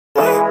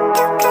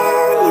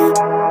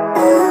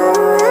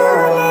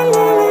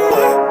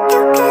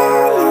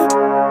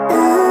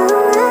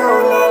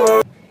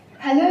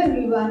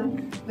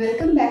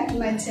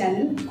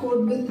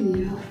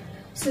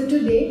So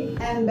today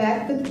I am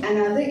back with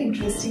another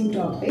interesting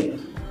topic.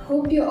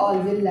 Hope you all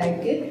will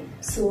like it.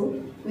 So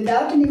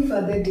without any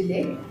further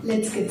delay,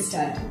 let's get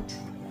started.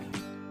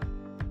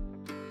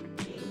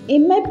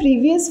 In my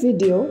previous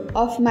video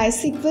of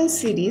MySQL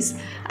series,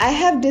 I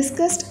have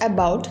discussed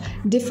about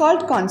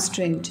default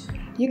constraint.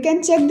 You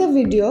can check the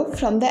video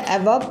from the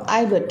above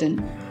I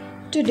button.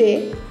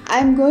 Today, I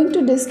am going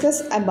to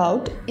discuss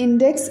about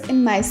index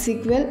in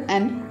MySQL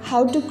and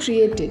how to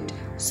create it.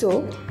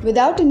 So,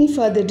 without any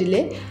further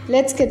delay,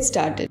 let's get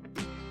started.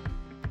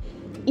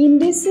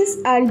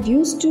 Indices are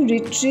used to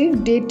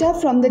retrieve data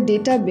from the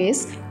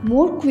database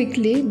more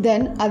quickly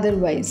than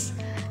otherwise.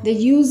 The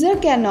user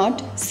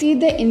cannot see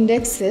the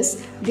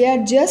indexes, they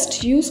are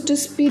just used to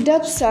speed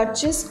up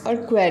searches or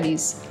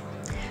queries.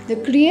 The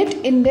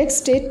create index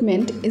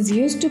statement is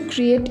used to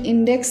create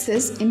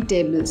indexes in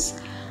tables.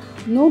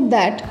 Note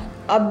that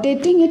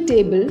updating a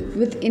table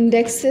with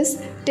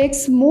indexes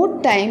takes more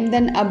time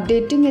than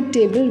updating a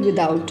table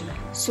without.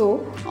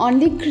 So,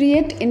 only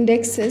create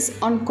indexes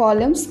on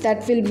columns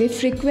that will be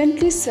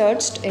frequently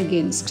searched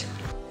against.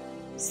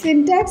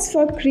 Syntax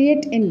for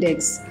create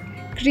index.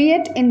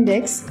 Create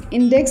index,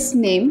 index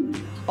name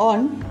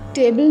on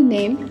table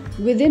name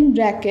within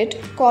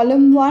bracket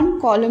column 1,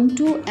 column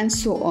 2 and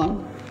so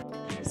on.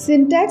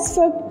 Syntax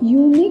for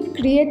unique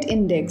create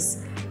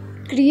index.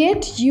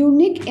 Create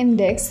unique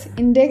index,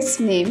 index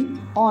name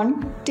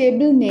on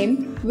table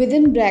name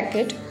within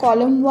bracket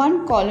column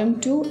 1, column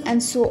 2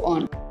 and so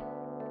on.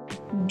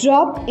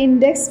 Drop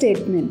index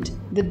statement.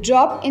 The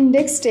drop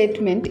index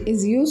statement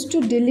is used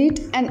to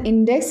delete an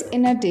index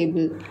in a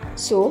table.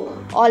 So,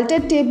 alter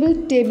table,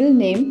 table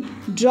name,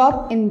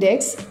 drop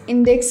index,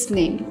 index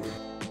name.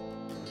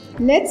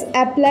 Let's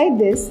apply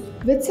this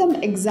with some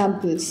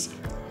examples.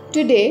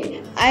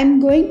 Today, I am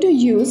going to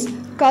use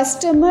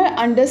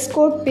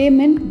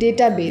customer_payment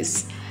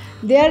database.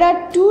 There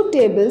are two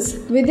tables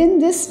within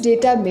this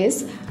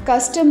database,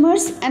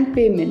 customers and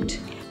payment.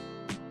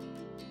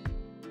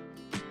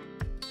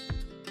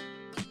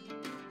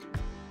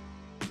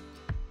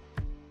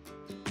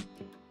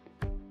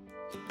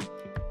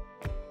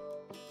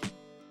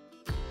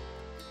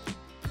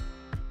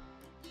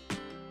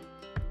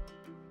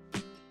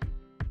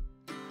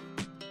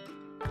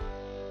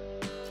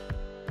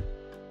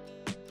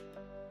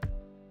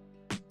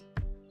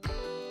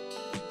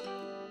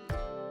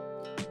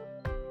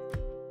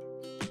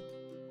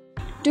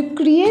 To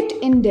create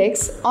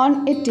index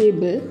on a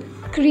table,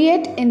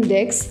 create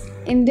index,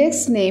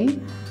 index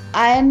name,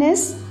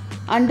 ins_cus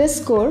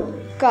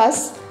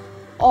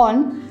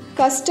on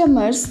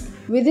customers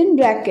within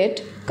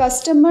bracket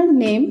customer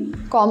name,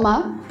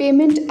 comma,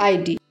 payment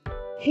ID.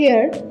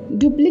 Here,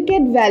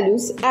 duplicate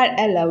values are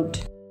allowed.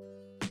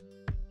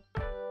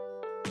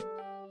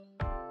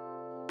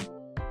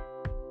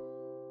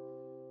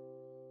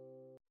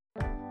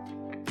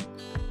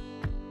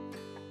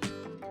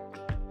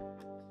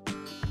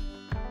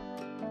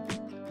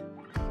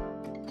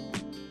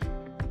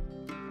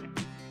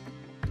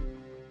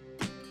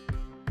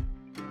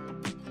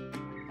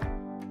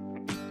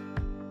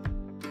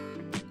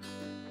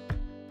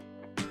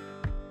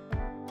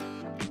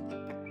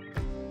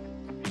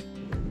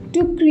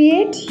 To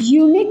create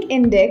unique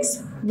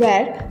index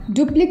where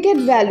duplicate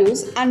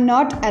values are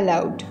not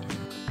allowed.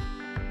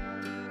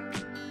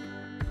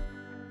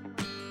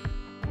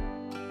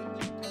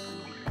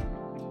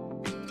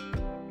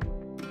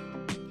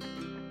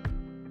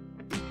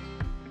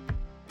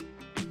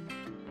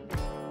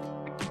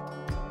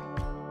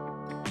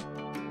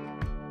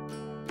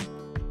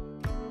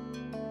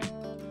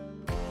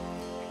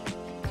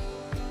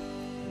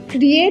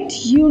 Create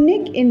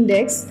unique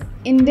index,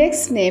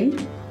 index name,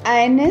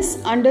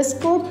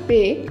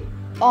 ins_pay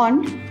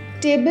on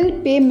table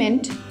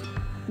payment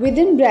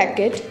within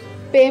bracket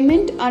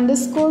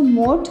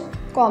payment_mode,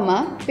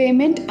 comma,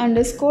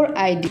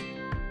 payment_ID.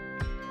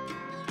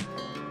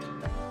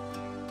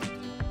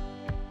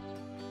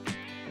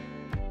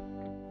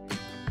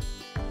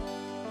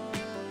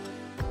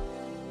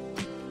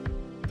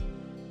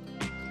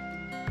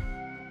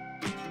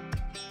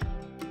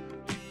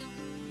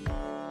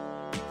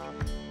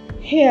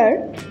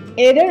 Here,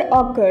 error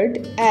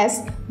occurred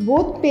as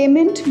both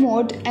payment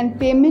mode and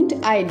payment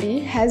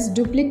ID has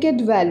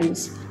duplicate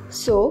values.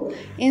 So,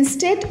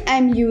 instead I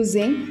am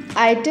using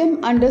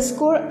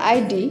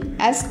item_ID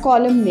as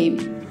column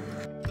name.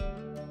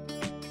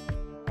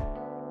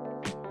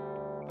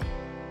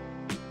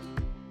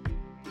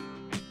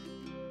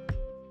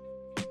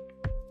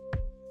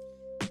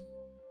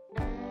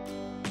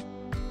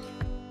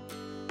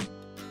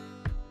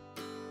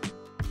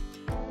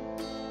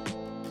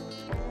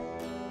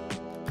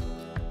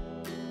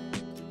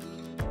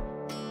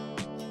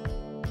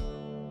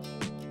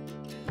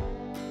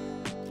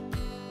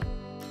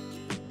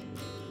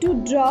 To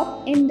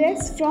drop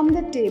index from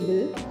the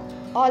table,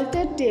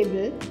 alter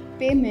table,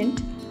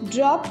 payment,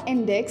 drop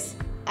index,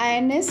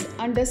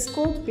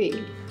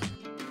 ins_pay.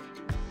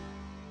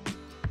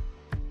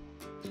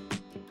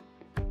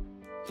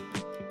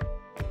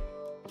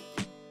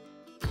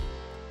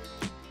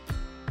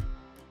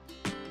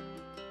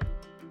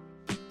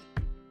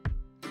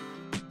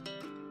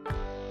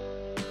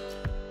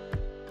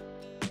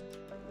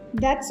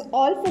 That's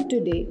all for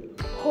today.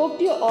 Hope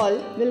you all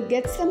will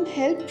get some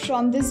help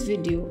from this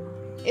video.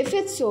 If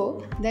it's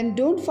so, then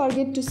don't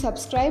forget to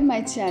subscribe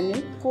my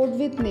channel Code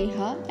with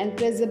Neha and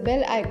press the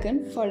bell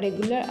icon for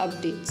regular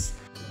updates.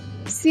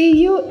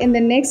 See you in the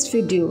next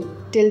video.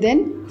 Till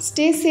then,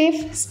 stay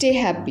safe, stay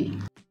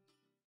happy.